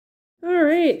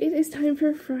Alright, it is time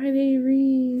for Friday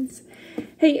Reads.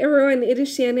 Hey everyone, it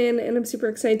is Shannon, and I'm super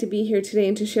excited to be here today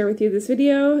and to share with you this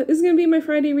video. This is going to be my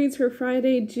Friday Reads for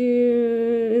Friday,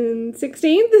 June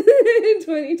 16th,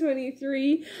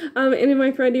 2023. And in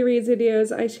my Friday Reads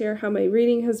videos, I share how my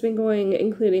reading has been going,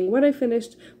 including what I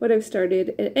finished, what I've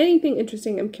started, and anything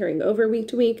interesting I'm carrying over week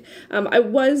to week. I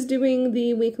was doing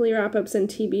the weekly wrap-ups and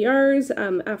TBRs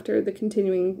after the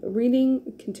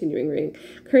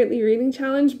currently reading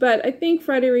challenge, but I think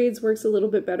Friday Reads works a little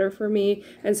bit better for me,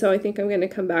 and so I think I'm going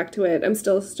to come back to it. I'm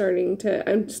still trying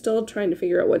to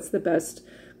figure out what's the best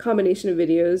combination of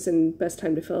videos and best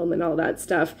time to film and all that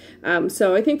stuff.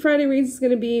 So I think Friday Reads is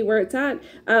going to be where it's at.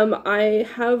 I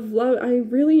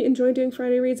really enjoy doing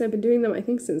Friday Reads. I've been doing them, I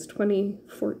think, since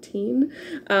 2014.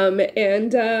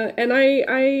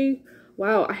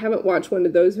 Wow, I haven't watched one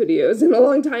of those videos in a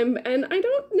long time, and I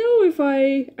don't know if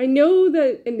I know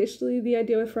that initially the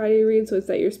idea with Friday Reads was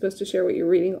that you're supposed to share what you're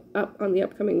reading up on the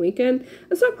upcoming weekend.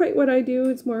 That's not quite what I do.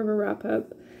 It's more of a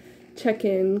wrap-up,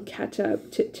 check-in,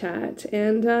 catch-up, chit-chat,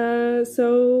 and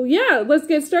so yeah, let's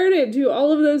get started. Do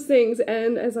all of those things,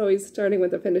 and as always, starting with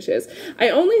the finishes. I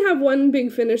only have one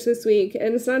big finish this week,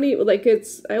 and it's not even, like, I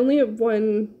only have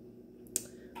one.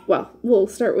 Well, we'll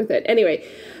start with it. Anyway,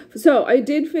 so I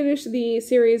did finish the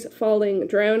series Falling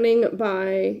Drowning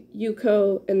by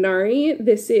Yuko Inari.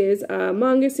 This is a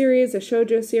manga series, a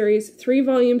shoujo series,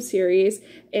 3-volume series,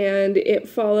 and it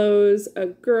follows a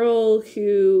girl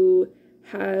who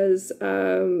is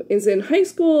in high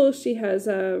school. She has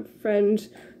a friend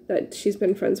that she's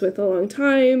been friends with a long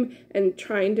time, and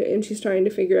she's trying to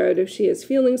figure out if she has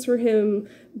feelings for him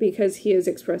because he has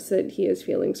expressed that he has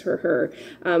feelings for her.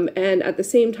 And at the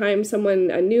same time,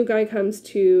 a new guy comes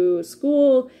to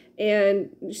school and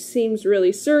seems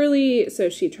really surly, so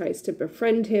she tries to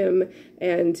befriend him,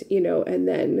 and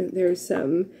then there's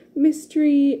some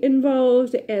mystery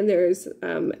involved, and there's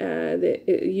the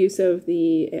use of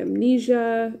the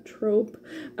amnesia trope,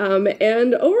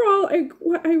 and overall I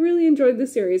really enjoyed the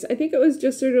series. I think it was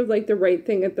just sort of like the right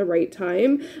thing at the right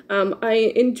time.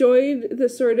 I enjoyed the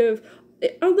sort of,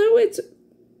 although it's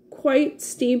quite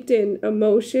steeped in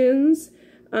emotions,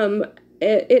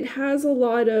 it has a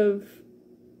lot of,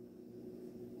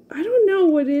 I don't know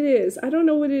what it is. I don't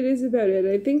know what it is about it.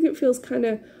 I think it feels kind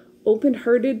of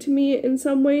open-hearted to me in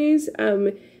some ways.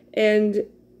 But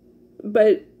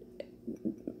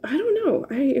I don't know.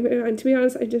 To be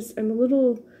honest, I'm a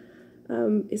little,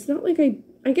 it's not like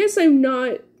I guess I'm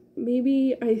not,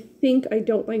 maybe I think I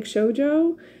don't like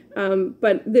shoujo.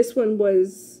 But this one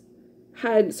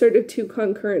had sort of two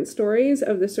concurrent stories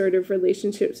of the sort of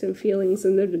relationships and feelings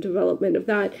and the development of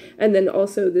that. And then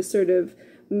also this sort of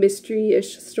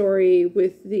mystery-ish story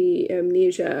with the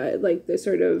amnesia, like the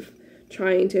sort of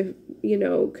trying to,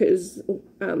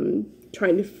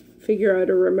 trying to figure out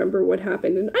or remember what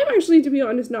happened. And I'm actually, to be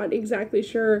honest, not exactly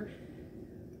sure.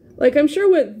 Like, I'm sure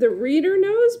what the reader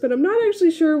knows, but I'm not actually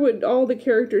sure what all the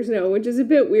characters know, which is a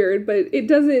bit weird, but it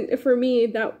doesn't, for me,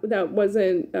 that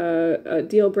wasn't a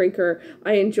deal breaker.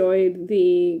 I enjoyed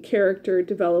the character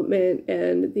development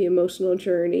and the emotional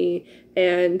journey,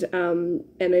 and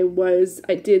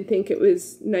I did think it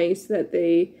was nice that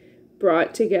they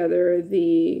brought together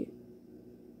the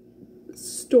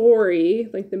story,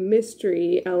 like the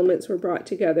mystery elements were brought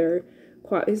together.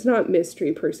 It's not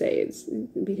mystery per se, it's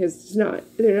because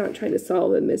they're not trying to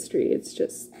solve a mystery, it's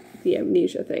just the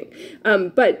amnesia thing.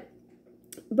 But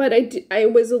I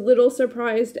was a little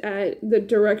surprised at the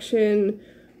direction,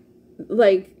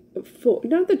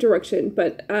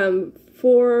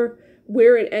 for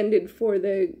where it ended for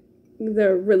the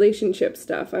relationship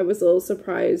stuff. I was a little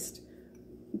surprised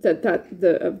that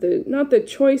not the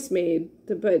choice made,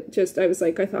 but just I was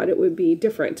like, I thought it would be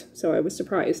different, so I was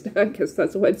surprised. I guess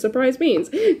that's what surprise means.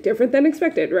 Different than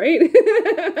expected, right?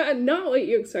 Not what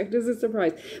you expect is a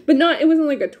surprise, but it wasn't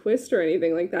like a twist or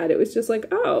anything like that. It was just like,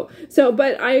 oh, so,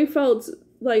 but I felt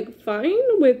like fine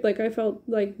with, like, I felt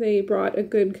like they brought a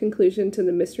good conclusion to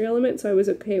the mystery element, so I was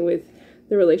okay with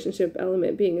the relationship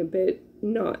element being a bit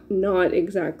not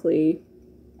exactly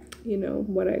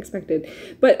what I expected.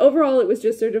 But overall, it was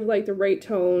just sort of like the right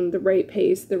tone, the right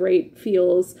pace, the right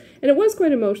feels, and it was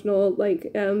quite emotional,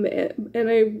 and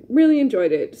I really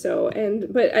enjoyed it. So,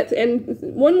 and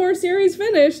one more series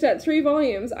finished at 3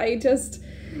 volumes. I just,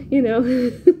 I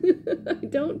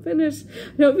don't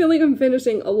feel like I'm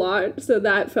finishing a lot, so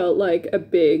that felt like a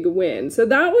big win. So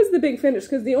that was the big finish,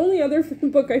 because the only other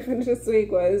book I finished this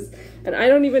week was, and I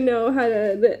don't even know how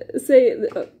to say,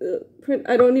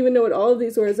 I don't even know what all of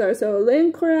these words are, so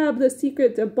L'Incroyable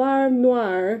Secret de Barbe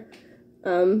Noire,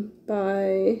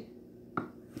 by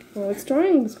Well, it's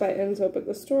drawings by Enzo, but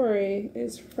the story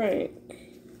is Franck.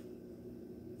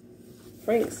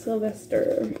 Frank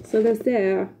Sylvestre. So that's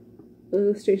there.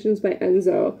 Illustrations by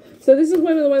Enzo. So this is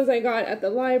one of the ones I got at the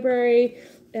library,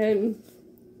 and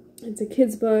it's a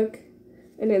kid's book,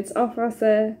 and it's en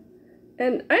français.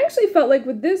 And I actually felt like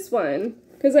with this one,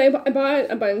 because I bought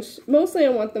a bunch, mostly I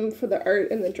want them for the art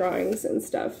and the drawings and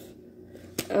stuff.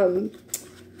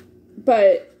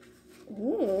 But,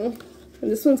 and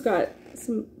this one's got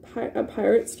a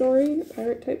pirate story, a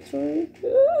pirate type story.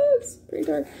 It's pretty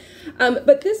dark.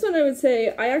 But this one I would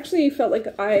say, I actually felt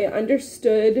like I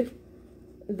understood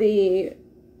the,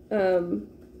 I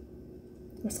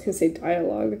was going to say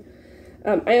dialogue.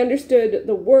 I understood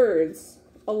the words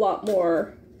a lot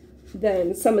more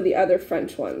than some of the other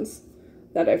French ones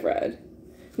that I've read.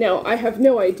 Now, I have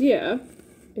no idea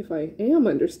if I am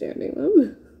understanding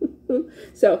them.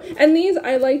 So, and these,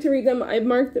 I like to read them. I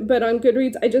marked, but on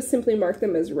Goodreads, I just simply mark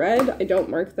them as read. I don't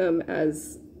mark them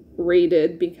as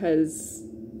rated because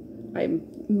I'm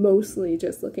mostly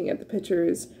just looking at the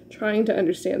pictures, trying to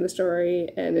understand the story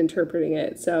and interpreting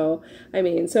it. So, I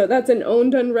mean, so that's an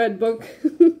owned unread book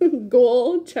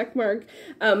goal, check mark.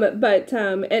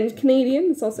 And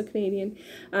Canadian, it's also Canadian.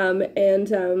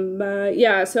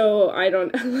 Yeah, so I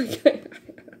don't, like,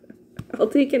 I'll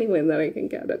take any win that I can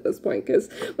get at this point, because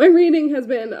my reading has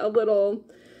been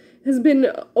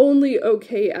only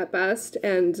okay at best,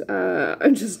 and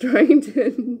I'm just trying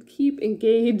to keep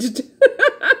engaged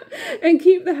and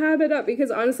keep the habit up,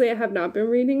 because honestly I have not been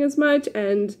reading as much,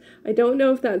 and I don't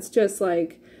know if that's just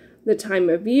like the time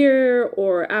of year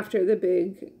or after the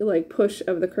big like push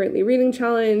of the Currently Reading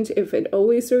Challenge, if it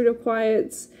always sort of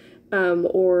quiets,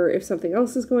 or if something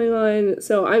else is going on.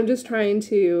 So I'm just trying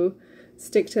to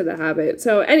stick to the habit.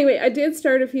 So anyway, I did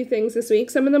start a few things this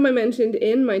week. Some of them I mentioned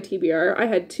in my TBR. I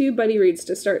had 2 buddy reads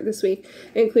to start this week,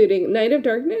 including Night of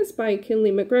Darkness by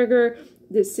Kinley MacGregor.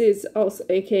 This is also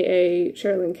aka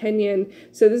Sherrilyn Kenyon.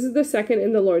 So this is the second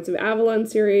in the Lords of Avalon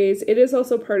series. It is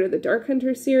also part of the Dark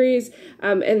Hunter series.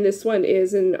 And this one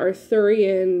is an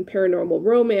Arthurian paranormal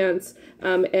romance.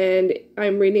 And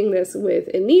I'm reading this with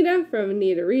Anita from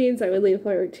Anita Reads. I will leave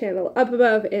her channel up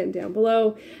above and down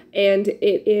below. And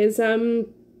it is,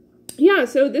 yeah,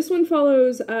 so this one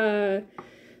follows,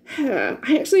 I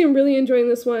actually am really enjoying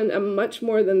this one much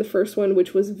more than the first one,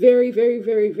 which was very, very,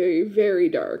 very, very, very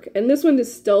dark. And this one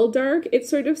is still dark. It's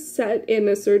sort of set in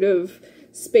a sort of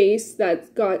space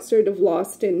that got sort of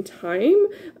lost in time.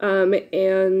 The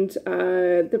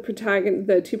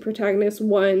 2 protagonists,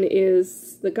 one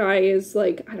is, the guy is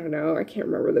like, I don't know, I can't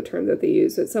remember the term that they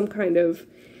use. It's some kind of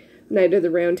Knight of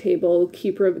the Round Table,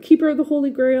 keeper of the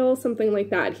Holy Grail, something like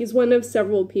that. He's one of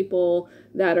several people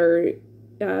that are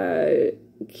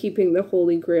keeping the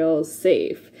Holy Grail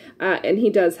safe, and he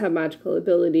does have magical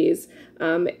abilities,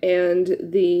 and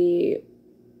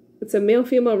it's a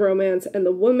male-female romance, and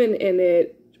the woman in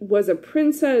it was a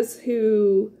princess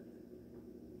who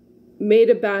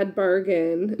made a bad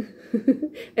bargain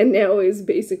and now is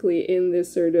basically in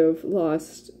this sort of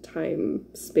lost time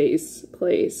space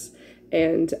place,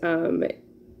 and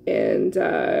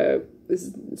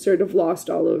sort of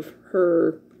lost all of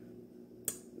her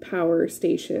power,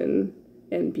 station,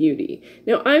 and beauty.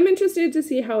 Now, I'm interested to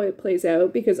see how it plays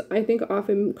out, because I think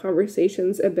often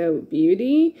conversations about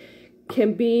beauty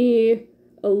can be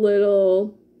a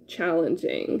little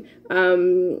challenging.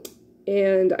 And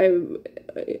I'm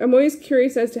always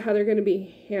curious as to how they're going to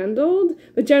be handled,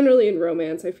 but generally in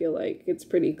romance, I feel like it's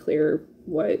pretty clear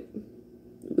what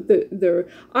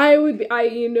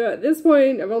you know, at this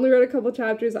point, I've only read a couple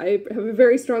chapters. I have a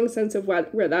very strong sense of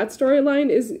where that storyline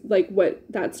is, like what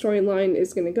that storyline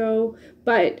is going to go.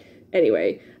 But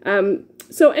anyway,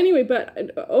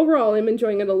 but overall, I'm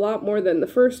enjoying it a lot more than the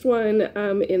first one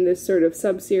in this sort of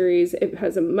sub-series. It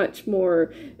has a much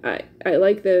more, I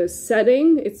like the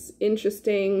setting. It's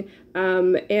interesting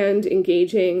and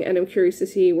engaging, and I'm curious to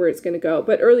see where it's going to go.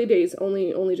 But early days,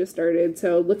 only just started,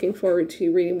 so looking forward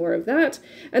to reading more of that.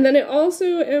 And then I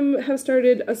also have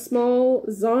started A Small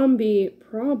Zombie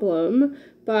Problem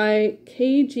by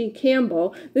K.G.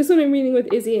 Campbell. This one I'm reading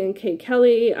with Izzy and Kay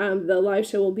Kelly. The live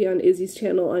show will be on Izzy's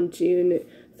channel on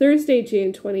Thursday,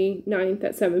 June 29th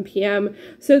at 7 p.m.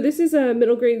 So this is a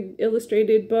middle grade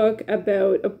illustrated book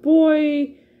about a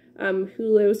boy who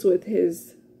lives with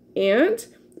his aunt,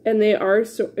 and they are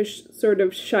sort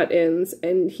of shut-ins,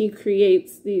 and he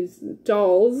creates these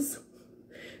dolls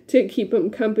to keep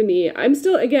him company. I'm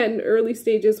still, again, early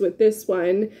stages with this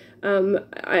one.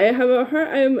 I have a hard,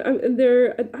 I'm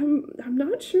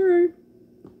not sure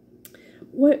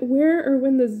where or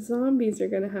when the zombies are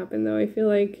going to happen, though. I feel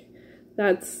like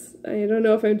I don't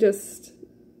know if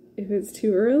it's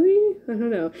too early. I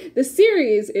don't know. The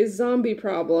series is zombie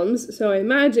problems, so I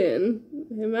imagine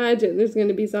there's going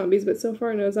to be zombies, but so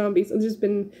far no zombies. There's just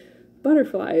been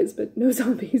butterflies, but no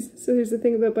zombies. So there's the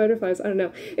thing about butterflies. I don't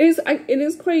know. It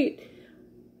is quite.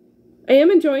 I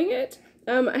am enjoying it.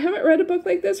 I haven't read a book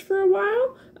like this for a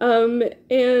while.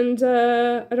 And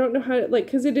I don't know how to, like,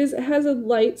 because it has a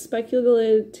light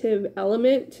speculative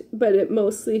element, but it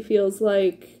mostly feels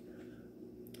like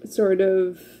sort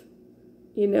of,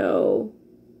 you know,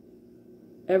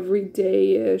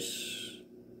 everyday-ish,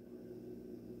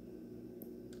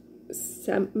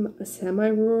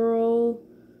 semi-rural,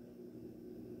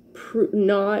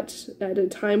 not at a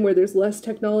time where there's less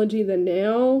technology than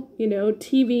now, you know,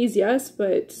 TVs, yes,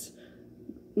 but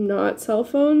not cell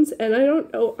phones. And I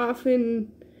don't know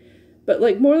often, but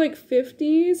like more like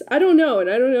 50s. I don't know. And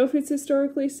I don't know if it's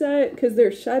historically set because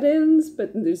there's shut-ins,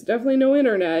 but there's definitely no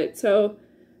internet. So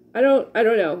I don't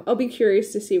know. I'll be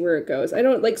curious to see where it goes. I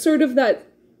don't like sort of that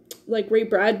like Ray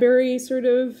Bradbury sort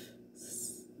of,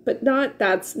 but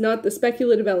that's not the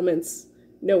speculative elements,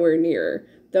 nowhere near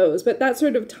those, but that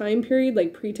sort of time period,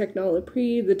 like the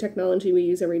technology we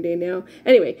use every day now.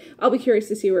 Anyway, I'll be curious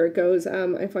to see where it goes.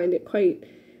 I find it quite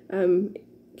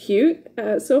cute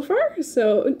so far.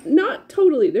 So not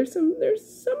totally. There's some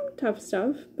tough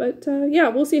stuff, but yeah,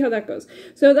 we'll see how that goes.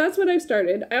 So that's what I've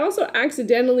started. I also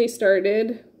accidentally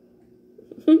started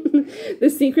The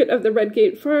Secret of the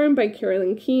Redgate Farm by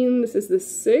Carolyn Keene. This is the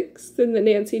 6th in the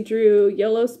Nancy Drew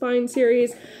Yellow Spine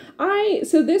series.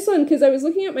 So this one, because I was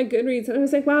looking at my Goodreads and I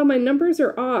was like, wow, my numbers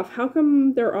are off. How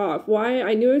come they're off? Why?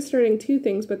 I knew I was starting 2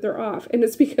 things, but they're off. And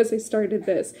it's because I started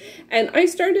this. And I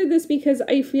started this because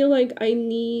I feel like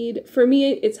for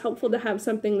me, it's helpful to have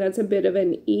something that's a bit of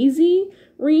an easy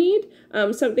read,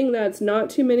 something that's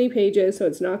not too many pages, so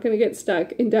it's not going to get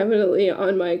stuck indefinitely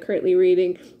on my currently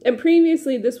reading. And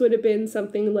previously, this would have been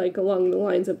something like along the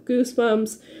lines of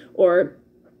Goosebumps or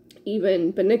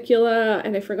even Bunnicula,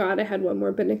 and I forgot I had one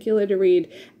more Bunnicula to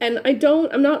read. And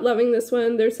I'm not loving this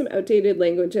one. There's some outdated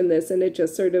language in this, and it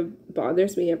just sort of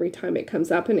bothers me every time it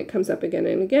comes up, and it comes up again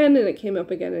and again, and it came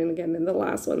up again and again in the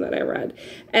last one that I read.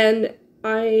 And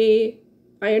I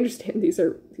understand these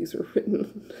were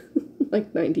written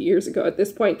like 90 years ago at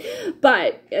this point,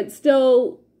 but it's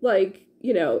still like,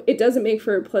 you know, it doesn't make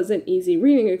for a pleasant, easy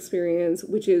reading experience,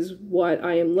 which is what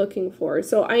I am looking for.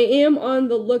 So I am on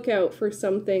the lookout for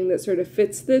something that sort of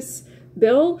fits this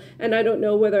bill, and I don't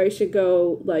know whether I should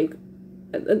go, like,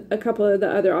 a couple of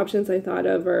the other options I thought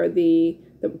of are the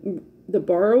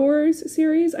Borrowers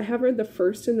series. I have read the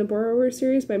first in the Borrowers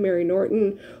series by Mary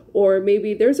Norton, or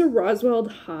maybe there's a Roswell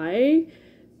High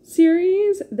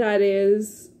series that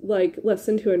is like less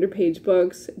than 200-page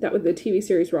books that the TV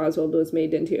series Roswell was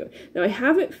made into. Now I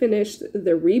haven't finished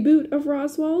the reboot of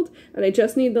Roswell, and I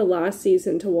just need the last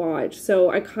season to watch, so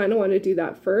I kind of want to do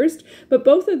that first. But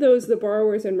both of those, the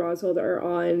Borrowers and Roswell, are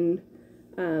on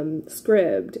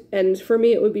Scribd, and for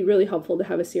me it would be really helpful to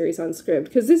have a series on Scribd,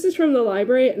 because this is from the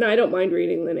library, and I don't mind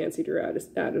reading the Nancy Drew out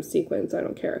of sequence. I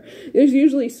don't care. There's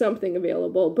usually something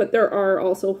available, but there are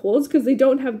also holds, because they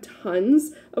don't have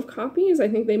tons of copies. I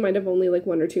think they might have only like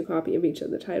 1 or 2 copies of each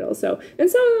of the titles, so, and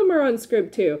some of them are on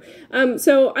Scribd too.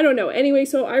 So I don't know. Anyway,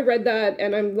 so I read that,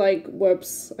 and I'm like,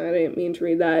 whoops, I didn't mean to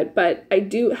read that, but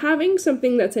having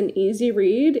something that's an easy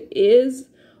read is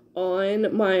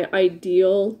on my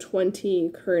ideal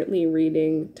 20 currently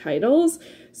reading titles.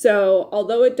 So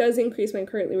although it does increase my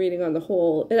currently reading on the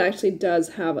whole, it actually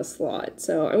does have a slot.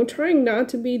 So I'm trying not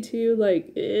to be too like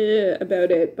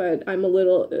about it, but I'm a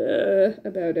little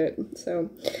about it. So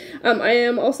I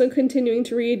am also continuing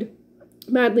to read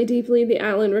madly deeply the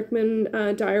Alan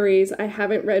Rickman diaries. I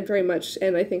haven't read very much,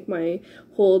 and I think my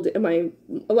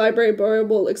library borrow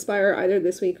will expire either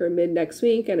this week or mid next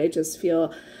week, and I just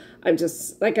feel I'm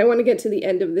just, like, I want to get to the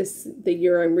end of the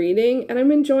year I'm reading, and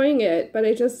I'm enjoying it, but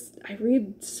I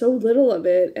read so little of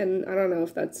it, and I don't know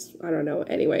if that's, I don't know,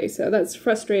 anyway, so that's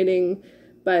frustrating,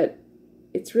 but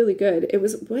it's really good. It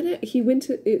was, he went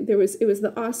to, it was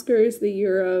the Oscars the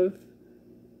year of,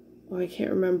 I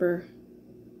can't remember.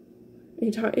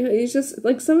 He's just,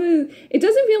 like, it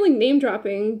doesn't feel like name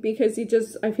dropping, because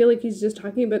I feel like he's just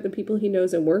talking about the people he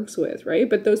knows and works with, right?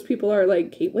 But those people are,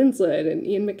 like, Kate Winslet and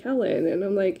Ian McKellen, and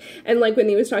I'm like, and, like, when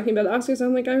he was talking about the Oscars,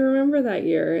 I'm like, I remember that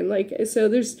year, and, like, so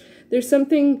there's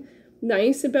something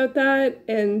nice about that,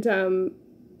 and,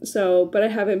 so, but I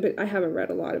haven't read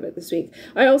a lot of it this week.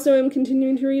 I also am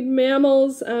continuing to read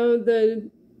Mammals, the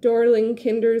Dorling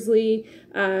Kindersley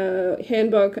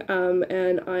handbook,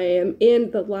 and I am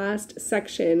in the last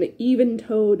section,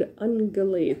 Even-Toed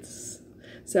Ungulates.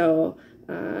 So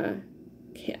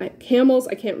camels.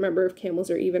 I can't remember if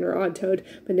camels are even or odd-toed,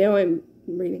 but now I'm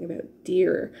reading about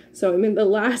deer. So I'm in the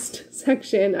last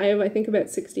section. I have, I think, about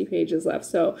 60 pages left.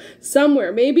 So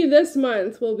somewhere, maybe this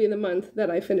month will be the month that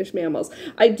I finish mammals.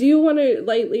 I do want to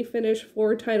lightly finish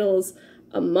 4 titles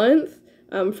a month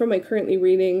from my currently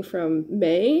reading from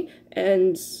May,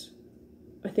 and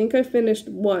I think I finished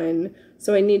 1,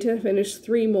 so I need to finish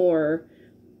 3 more.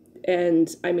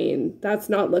 And I mean, that's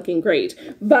not looking great.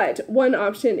 But one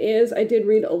option is I did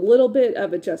read a little bit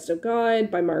of A Jest of God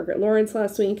by Margaret Laurence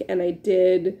last week, and I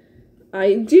do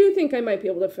think I might be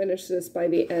able to finish this by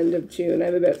the end of June. I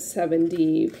have about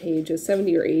 70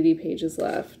 or 80 pages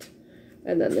left.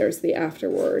 And then there's the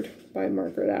afterword by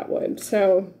Margaret Atwood.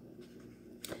 So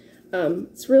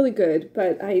it's really good,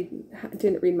 but I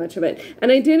didn't read much of it. And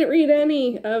I didn't read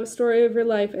any of Story of Your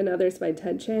Life and Others by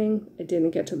Ted Chiang. I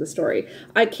didn't get to the story.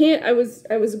 I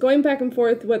was going back and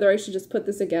forth whether I should just put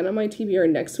this again on my TBR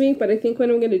next week, but I think what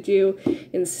I'm going to do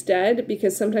instead,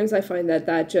 because sometimes I find that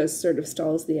that just sort of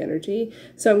stalls the energy,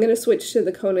 so I'm going to switch to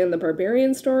the Conan the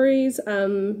Barbarian stories,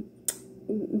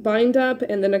 bind up,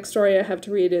 and the next story I have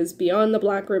to read is Beyond the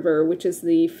Black River, which is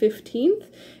the 15th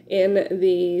in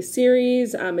the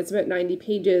series. It's about 90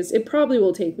 pages. It probably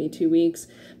will take me 2 weeks,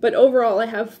 but overall I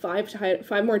have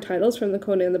 5 more titles from the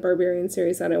Conan the Barbarian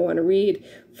series that I want to read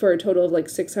for a total of like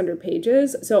 600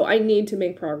 pages. So I need to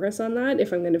make progress on that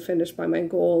if I'm going to finish by my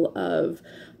goal of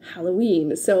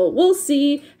Halloween. So we'll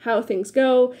see how things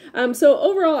go. So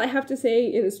overall, I have to say,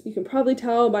 you can probably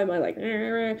tell by my like,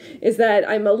 is that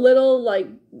I'm a little like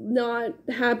not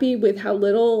happy with how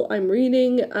little I'm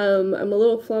reading. I'm a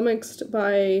little flummoxed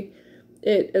by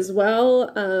it as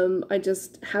well. I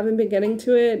just haven't been getting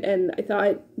to it, and I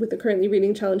thought with the currently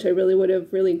reading challenge I really would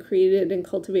have really created and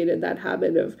cultivated that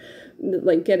habit of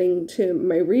like getting to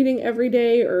my reading every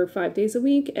day or 5 days a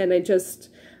week, and I just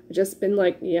been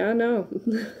like, yeah, no.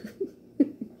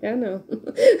 Yeah, no.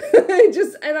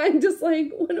 I'm just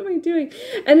like, what am I doing?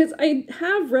 And I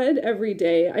have read every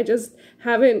day. I just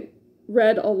haven't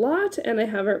read a lot, and I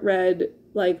haven't read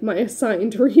like my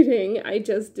assigned reading. I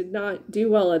just did not do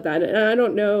well at that. And I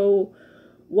don't know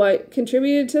what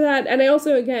contributed to that. And I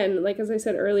also, again, like as I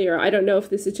said earlier, I don't know if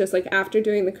this is just like after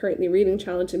doing the currently reading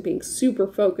challenge and being super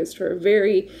focused for a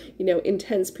very,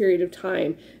 intense period of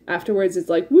time. Afterwards, it's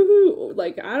like, woohoo,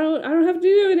 like I don't have to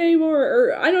do it anymore,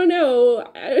 or I don't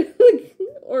know,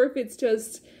 or if it's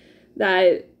just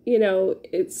that,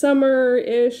 it's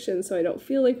summer-ish, and so I don't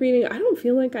feel like reading. I don't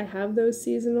feel like I have those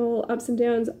seasonal ups and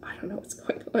downs. I don't know what's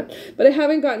going on, but I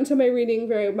haven't gotten to my reading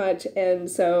very much, and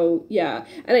so, yeah.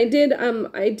 And I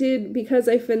did, because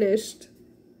I finished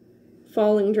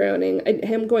Falling Drowning, I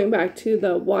am going back to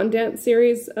the Wand Dance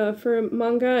series for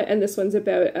manga, and this one's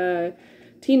about a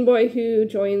teen boy who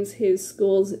joins his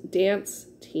school's dance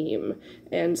team,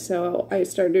 and so I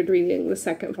started reading the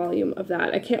 2nd volume of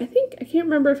that. I can't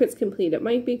remember if it's complete. It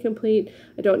might be complete.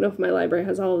 I don't know if my library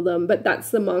has all of them, but that's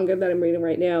the manga that I'm reading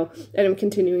right now, and I'm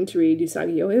continuing to read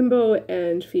Usagi Yojimbo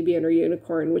and Phoebe and Her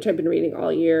Unicorn, which I've been reading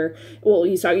all year. Well,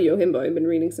 Usagi Yojimbo I've been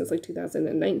reading since like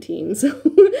 2019, so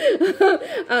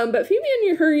but Phoebe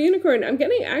and Her Unicorn, I'm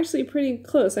getting actually pretty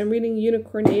close. I'm reading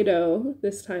Unicornado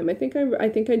this time. I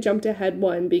think I jumped ahead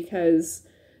one because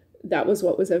that was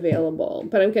what was available,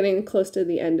 but I'm getting close to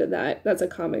the end of that. That's a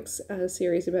comics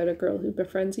series about a girl who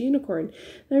befriends a unicorn.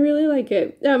 I really like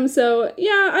it. So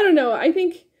yeah, I don't know. I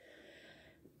think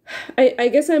I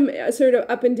guess I'm sort of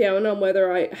up and down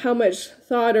on how much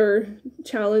thought or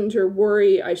challenge or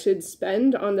worry I should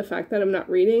spend on the fact that I'm not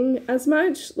reading as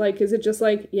much. Like, is it just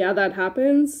like, yeah, that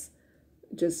happens,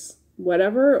 just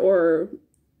whatever, or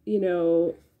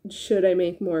should I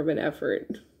make more of an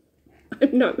effort?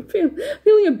 I'm not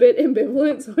feeling a bit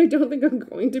ambivalent, so I don't think I'm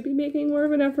going to be making more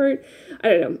of an effort. I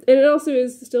don't know. And it also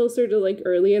is still sort of like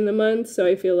early in the month, so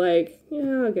I feel like,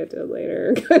 yeah, I'll get to it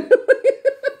later.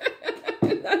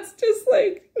 That's just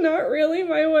like not really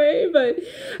my way, but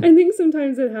I think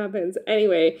sometimes it happens.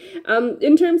 Anyway,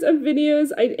 in terms of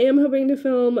videos, I am hoping to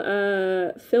film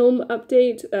a film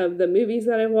update of the movies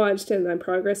that I watched and my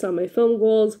progress on my film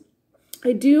goals.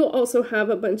 I do also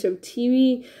have a bunch of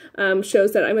TV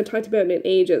shows that I haven't talked about in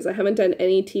ages. I haven't done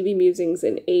any TV musings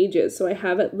in ages, so I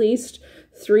have at least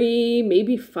 3,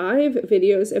 maybe 5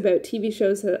 videos about TV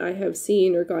shows that I have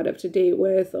seen or got up to date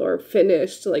with or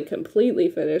finished, like completely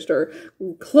finished or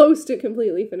close to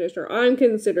completely finished, or I'm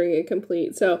considering it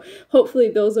complete. So hopefully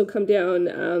those will come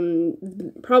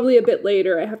down probably a bit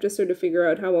later. I have to sort of figure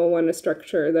out how I want to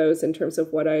structure those in terms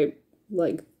of what I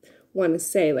want to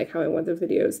say, like how I want the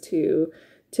videos to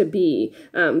to be.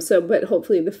 But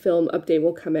hopefully the film update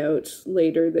will come out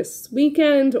later this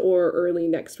weekend or early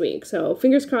next week. So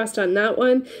fingers crossed on that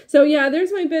one. So yeah,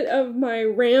 there's my bit of my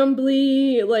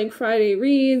rambly, like, Friday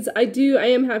reads. I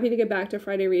am happy to get back to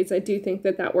Friday reads. I do think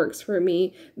that that works for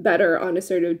me better on a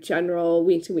sort of general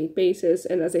week-to-week basis.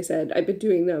 And as I said, I've been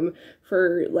doing them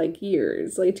for like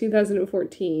years, like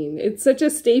 2014. It's such a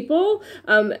staple,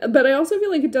 but I also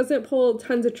feel like it doesn't pull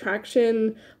tons of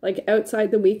traction like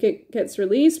outside the week it gets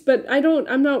released, but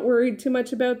I'm not worried too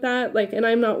much about that, like, and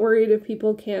I'm not worried if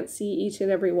people can't see each and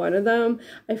every one of them.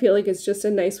 I feel like it's just a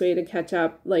nice way to catch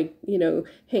up, like, you know,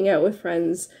 hang out with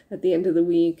friends at the end of the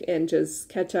week and just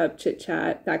catch up, chit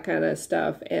chat, that kind of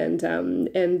stuff.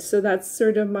 And so that's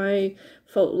sort of my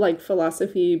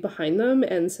philosophy behind them.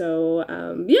 And so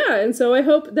yeah, and so I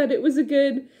hope that it was a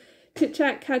good chit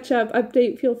chat, catch up,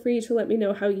 update. Feel free to let me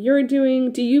know how you're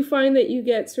doing. Do you find that you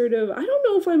get sort of, I don't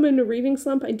know if I'm in a reading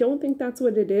slump, I don't think that's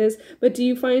what it is, but do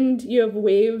you find you have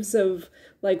waves of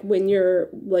like when you're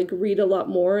like read a lot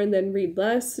more and then read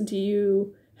less? Do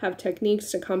you have techniques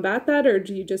to combat that, or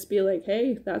do you just be like,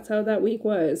 hey, that's how that week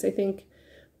was? I think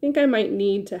I might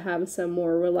need to have some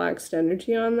more relaxed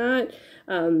energy on that.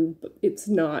 It's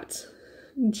not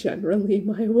generally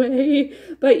my way,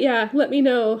 but yeah, let me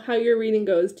know how your reading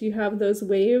goes. Do you have those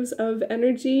waves of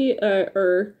energy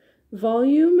or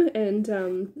volume, and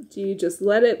do you just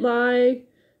let it lie,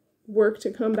 work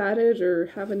to combat it,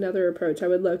 or have another approach? I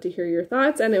would love to hear your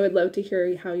thoughts, and I would love to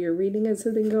hear how your reading has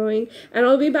been going, and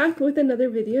I'll be back with another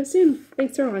video soon.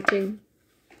 Thanks for watching.